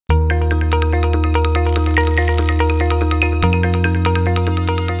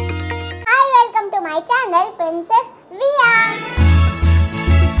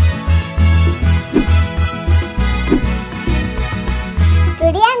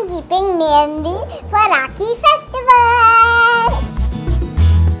keeping Mehendi for Rakhi festival.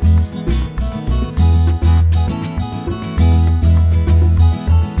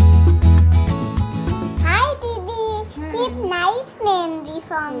 Hi Didi, keep nice Mehendi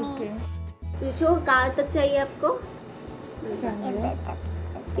for me. विशो कहाँ तक चाहिए आपको? इधर तक।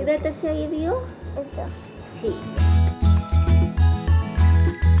 किधर तक चाहिए वियो? इधर। ठीक है।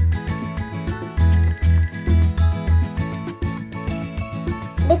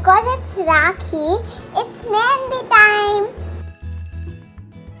 Because it's Rakhi, it's Mehendi time.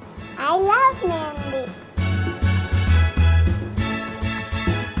 I love Mehendi.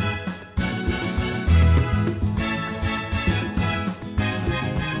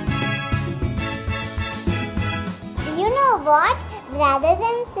 You know what? Brothers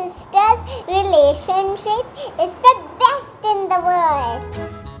and sisters relationship is the best in the world.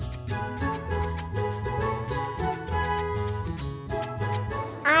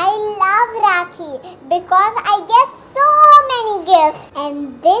 I love Rakhi because I get so many gifts,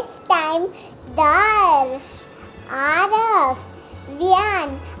 and this time Darsh, Araf, Viyan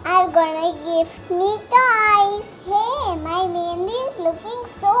are gonna gift me toys. Hey, my Mehendi is looking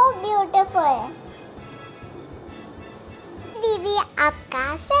so beautiful. दीदी आप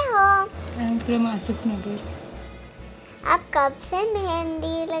कहाँ से हो? I am from Asif नगर. आप कब से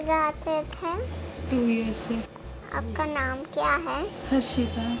मेहंदी लगाते थे? 2 years से. आपका नाम क्या है?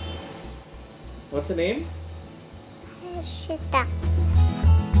 Harshita. What's the name? Harshita.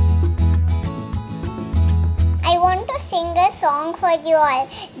 I want to sing a song for you all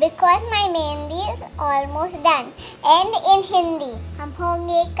because my mehendi is almost done. And in Hindi. हम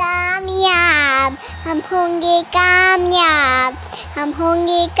होंगे कामयाब, हम होंगे कामयाब, हम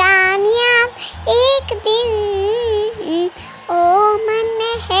होंगे कामयाब एक दिन. ओ मन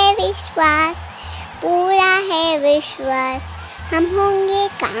में है विश्वास, पूरा है विश्वास, हम होंगे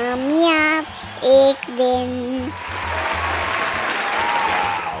कामयाब एक दिन.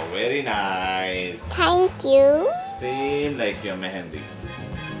 Wow, very nice. Thank you. Same like your mehendi.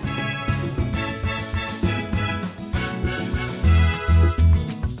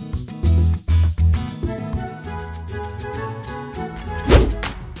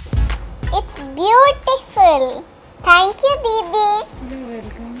 It's beautiful. Thank you, Didi. You're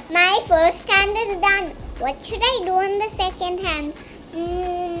welcome. My first hand is done. What should I do on the second hand?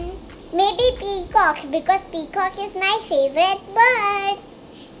 Maybe peacock because peacock is my favorite bird.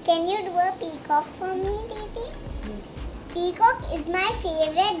 Can you do a peacock for me, Didi? Yes. Peacock is my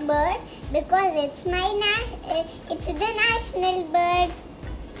favorite bird because it's the national bird.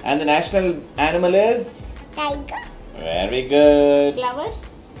 And the national animal is? Tiger. Very good. Flower?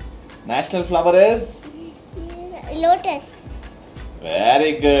 National flower is? Lotus.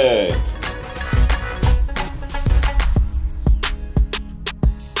 Very good.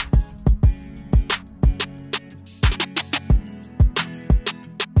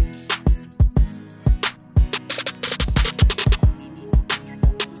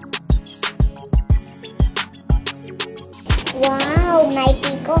 Wow, my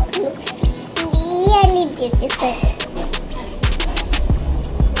peacock looks really beautiful.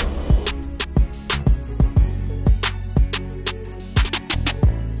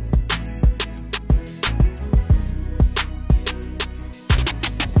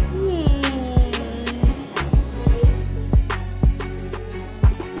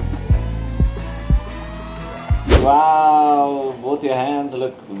 Wow, both your hands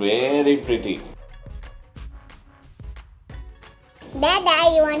look very pretty. Dada,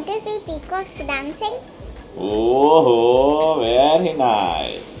 you want to see peacocks dancing? Oh, very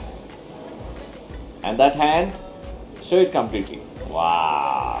nice. And that hand? Show it completely.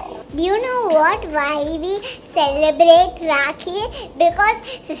 Wow. Do you know what? Why we celebrate Rakhi? Because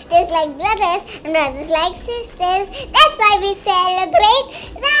sisters like brothers and brothers like sisters. That's why we celebrate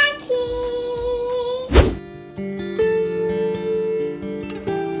Rakhi.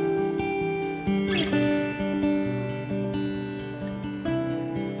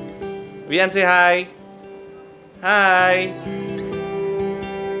 Viyan, say hi. Hi.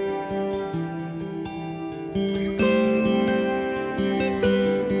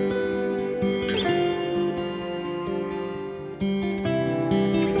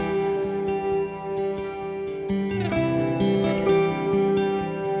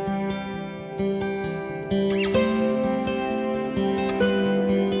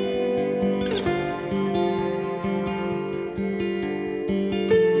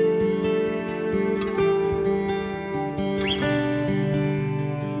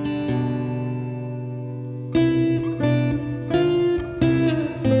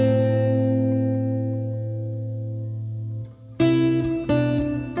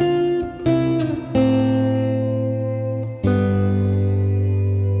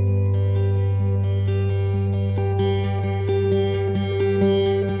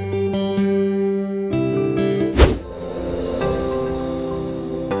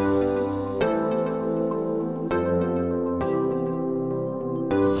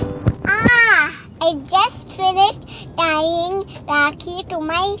 to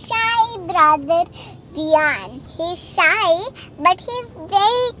my shy brother Viyan. He's shy, but he's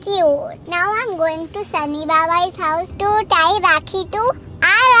very cute. Now I'm going to Sunny Baba's house to tie Rakhi to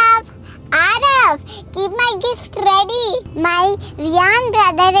Arav. Arav, keep my gift ready. My Viyan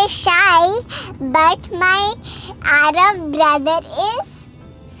brother is shy, but my Arav brother is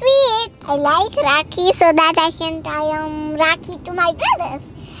sweet. I like Rakhi so that I can tie Rakhi to my brothers.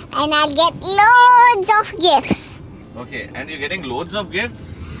 And I'll get loads of gifts. Okay, and you're getting loads of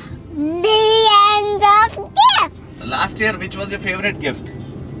gifts? Millions of gifts. Last year, which was your favorite gift?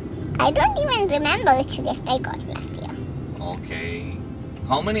 I don't even remember which gift I got last year. Okay.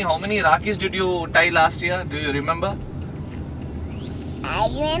 How many Rakhis did you tie last year? Do you remember? I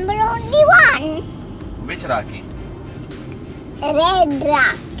remember only one. Which Rakhi? Red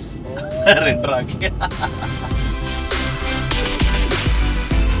Rakhi. Red Rakhi.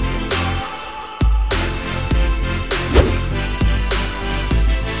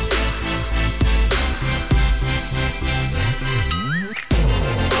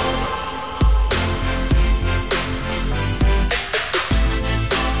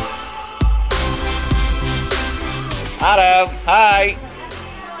 Arav, hi.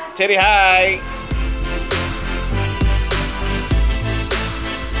 Cherry, hi.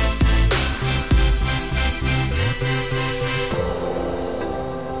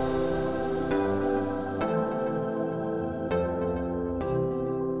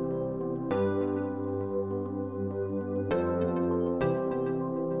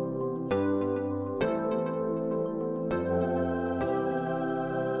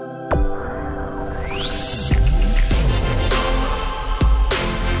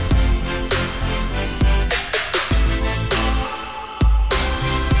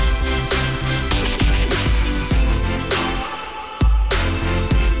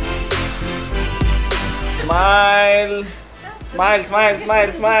 Smile. Smile, smile,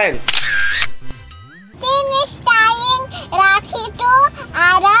 smile, smile. Finish tying Rakhi to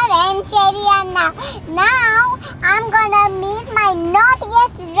Arav and Cherry Anna. Now I'm gonna meet my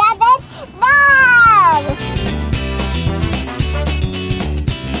naughtiest brother, Dad.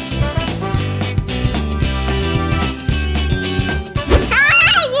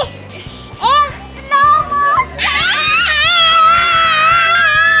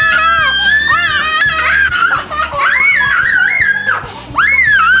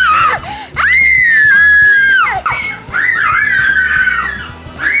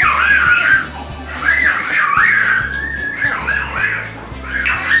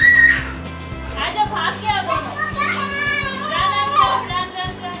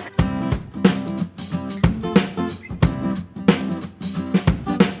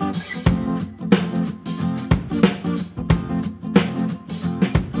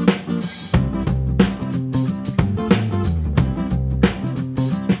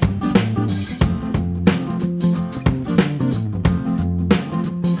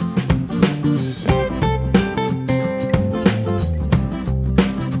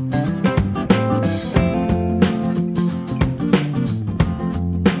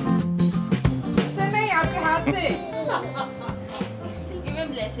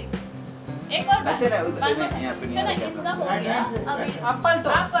 एक और बात चलो इसका हो गया अभी आप पलटो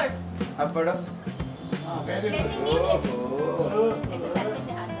आप पढ़ो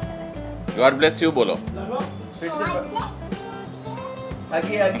God bless you बोलो फिर से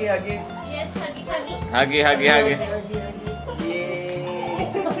आगे आगे आगे यस आगे आगे आगे ये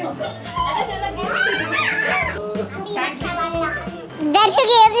Darshan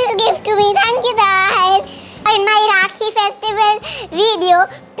gave this gift to me. Thank you guys. In my Rakhi festival video,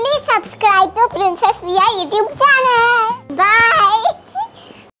 please subscribe to Princess Viya YouTube channel. Bye.